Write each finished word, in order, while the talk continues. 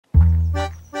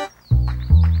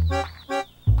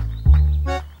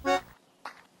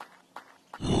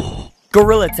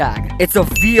Gorilla Tag. It's a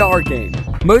VR game.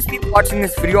 Most people watching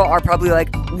this video are probably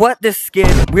like, what this skin?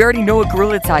 We already know what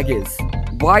Gorilla Tag is.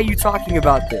 Why are you talking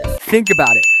about this? Think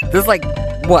about it. There's like,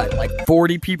 what, like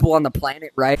 40 people on the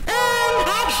planet, right?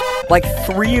 Like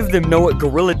 3 of them know what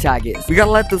Gorilla Tag is. We gotta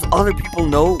let those other people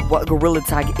know what Gorilla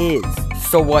Tag is.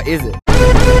 So what is it?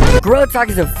 Gorilla Tag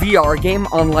is a VR game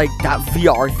on like that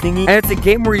VR thingy. And it's a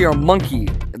game where you're a monkey.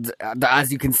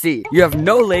 As you can see, you have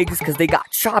no legs because they got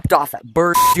chopped off at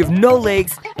birth. You have no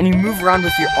legs and you move around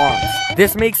with your arms.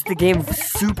 This makes the game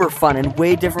super fun and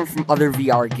way different from other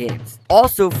VR games.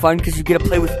 Also fun because you get to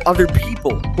play with other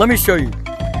people. Let me show you.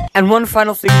 And one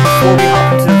final thing before we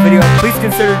hop into the video, please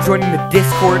consider joining the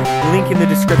Discord, link in the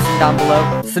description down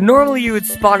below. So normally you would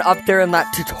spawn up there in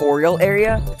that tutorial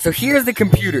area. So here's the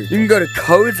computer. You can go to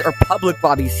codes or public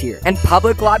lobbies here. In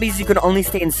public lobbies, you can only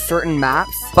stay in certain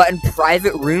maps, but in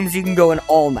private rooms, you can go in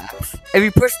all maps. If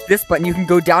you push this button, you can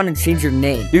go down and change your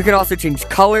name. You can also change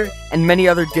color and many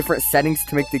other different settings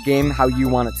to make the game how you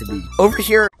want it to be. Over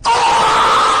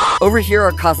here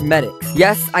are cosmetics.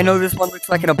 Yes, I know this one looks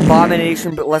like an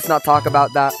abomination, but let's not talk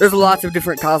about that. There's lots of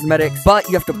different cosmetics, but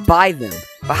you have to buy them.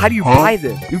 But how do you buy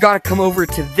them? You gotta come over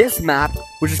to this map,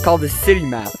 which is called the city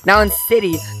map. Now in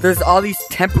city, there's all these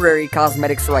temporary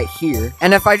cosmetics right here.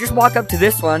 And if I just walk up to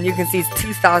this one, you can see it's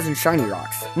 2,000 shiny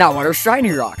rocks. Now what are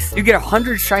shiny rocks? You get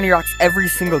 100 shiny rocks every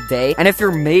single day. And if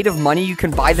you're made of money, you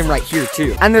can buy them right here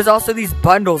too. And there's also these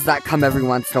bundles that come every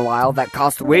once in a while that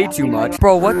cost way too much.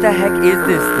 Bro, what the heck is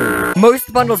this thing?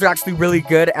 Most bundles are actually really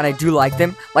good and I do like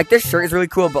them. Like this shirt is really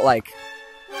cool, but like,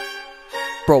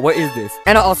 bro, what is this?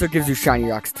 And it also gives you shiny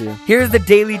rocks too. Here's the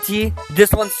daily tee.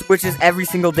 This one switches every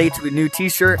single day to a new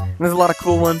t-shirt. There's a lot of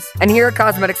cool ones. And here are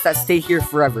cosmetics that stay here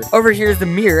forever. Over here is the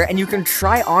mirror, and you can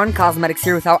try on cosmetics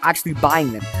here without actually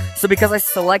buying them. So because I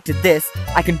selected this,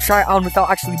 I can try on without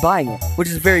actually buying it, which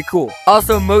is very cool.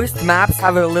 Also, most maps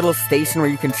have a little station where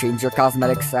you can change your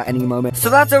cosmetics at any moment. So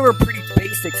that's over pretty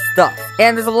basic stuff.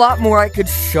 And there's a lot more I could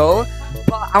show,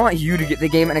 but I want you to get the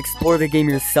game and explore the game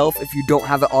yourself if you don't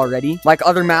have it already. Like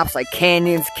other maps like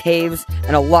canyons, caves,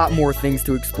 and a lot more things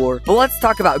to explore. But let's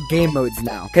talk about game modes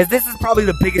now, because this is probably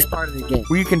the biggest part of the game,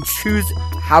 where you can choose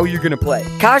how you're gonna play.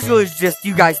 Casual is just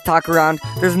you guys talk around,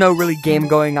 there's no really game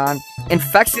going on.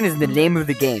 Infection is the name of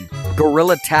the game.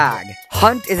 Gorilla Tag.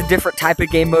 Hunt is a different type of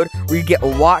game mode where you get a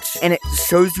watch and it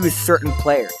shows you a certain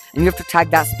player, and you have to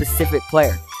tag that specific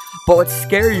player. But what's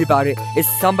scary about it is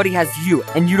somebody has you,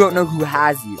 and you don't know who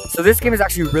has you. So this game is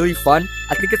actually really fun.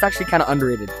 I think it's actually kind of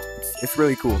underrated. It's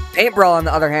really cool. Paint Brawl, on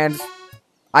the other hand,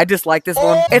 I dislike this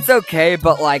one. It's okay,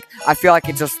 but like, I feel like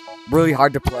it's just really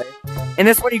hard to play. In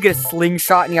this one, you get a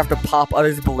slingshot, and you have to pop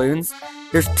others' balloons.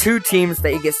 There's 2 teams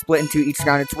that you get split into each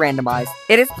round. It's randomized.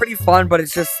 It is pretty fun, but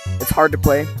it's hard to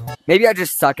play. Maybe I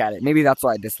just suck at it. Maybe that's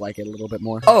why I dislike it a little bit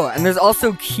more. Oh, and there's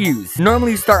also queues.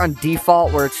 Normally, you start on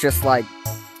default, where it's just like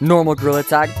normal Gorilla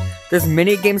Tag. There's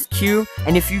mini games queue,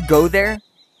 and if you go there,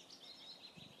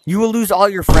 you will lose all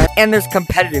your friends. And there's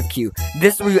competitive queue.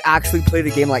 This is where you actually play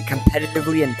the game like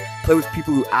competitively and play with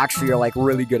people who actually are like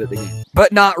really good at the game.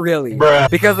 But not really.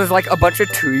 Because there's like a bunch of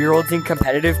 2-year-olds in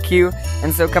competitive queue,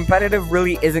 and so competitive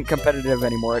really isn't competitive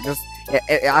anymore.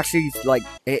 It actually like,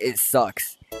 it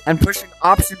sucks. And pushing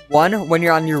option 1 when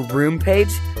you're on your room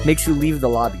page makes you leave the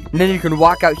lobby. And then you can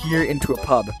walk out here into a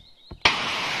pub.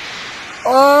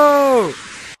 Oh!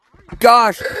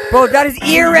 Gosh! Bro, that is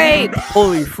ear rape!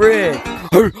 Holy frick!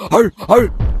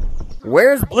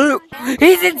 Where's Blue?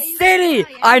 He's in City!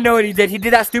 I know what he did. He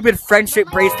did that stupid friendship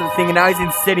bracelet thing, and now he's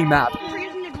in City map.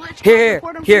 Here.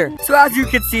 So as you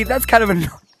can see, that's kind of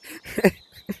a...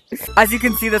 As you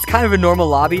can see, that's kind of a normal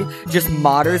lobby. Just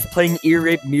modders playing ear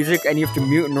rape music, and you have to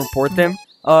mute and report them.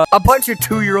 A bunch of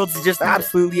 2-year-olds just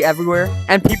absolutely everywhere,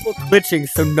 and people glitching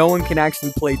so no one can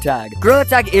actually play tag. Gorilla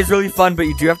Tag is really fun, but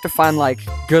you do have to find, like,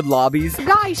 good lobbies.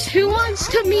 Guys, who wants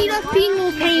to meet a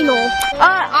female panel?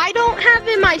 I don't have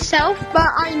it myself, but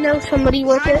I know somebody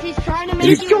with it.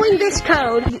 Just join this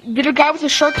code. Did a guy with a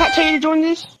shortcut tell you to join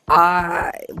this?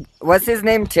 What's his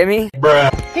name? Timmy?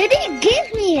 Bruh. They didn't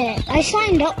give me it. I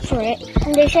signed up for it,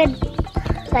 and they said,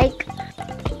 like,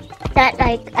 that,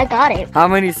 like, I got it. How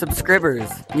many subscribers?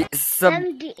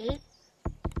 78.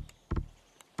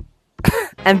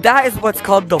 And that is what's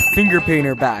called the finger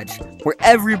painter badge, where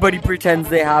everybody pretends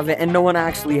they have it and no one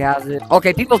actually has it.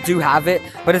 Okay, people do have it,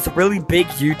 but it's really big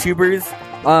YouTubers.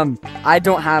 I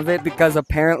don't have it because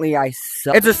apparently I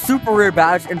suck. It's a super rare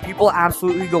badge and people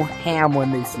absolutely go ham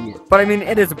when they see it. But I mean,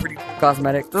 it is a pretty cool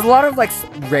cosmetic. There's a lot of like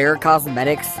rare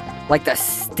cosmetics, like the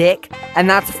stick, and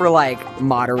that's for like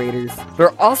moderators.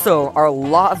 There also are a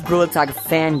lot of Gorilla Tag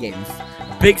fan games.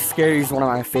 Big Scary is one of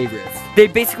my favorites. They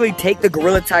basically take the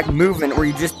gorilla tag movement where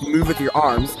you just move with your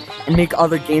arms and make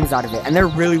other games out of it, and they're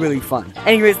really, really fun.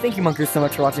 Anyways, thank you, Monkers, so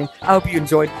much for watching. I hope you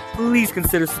enjoyed. Please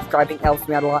consider subscribing, it helps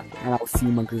me out a lot, and I will see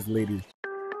you, Monkers, later.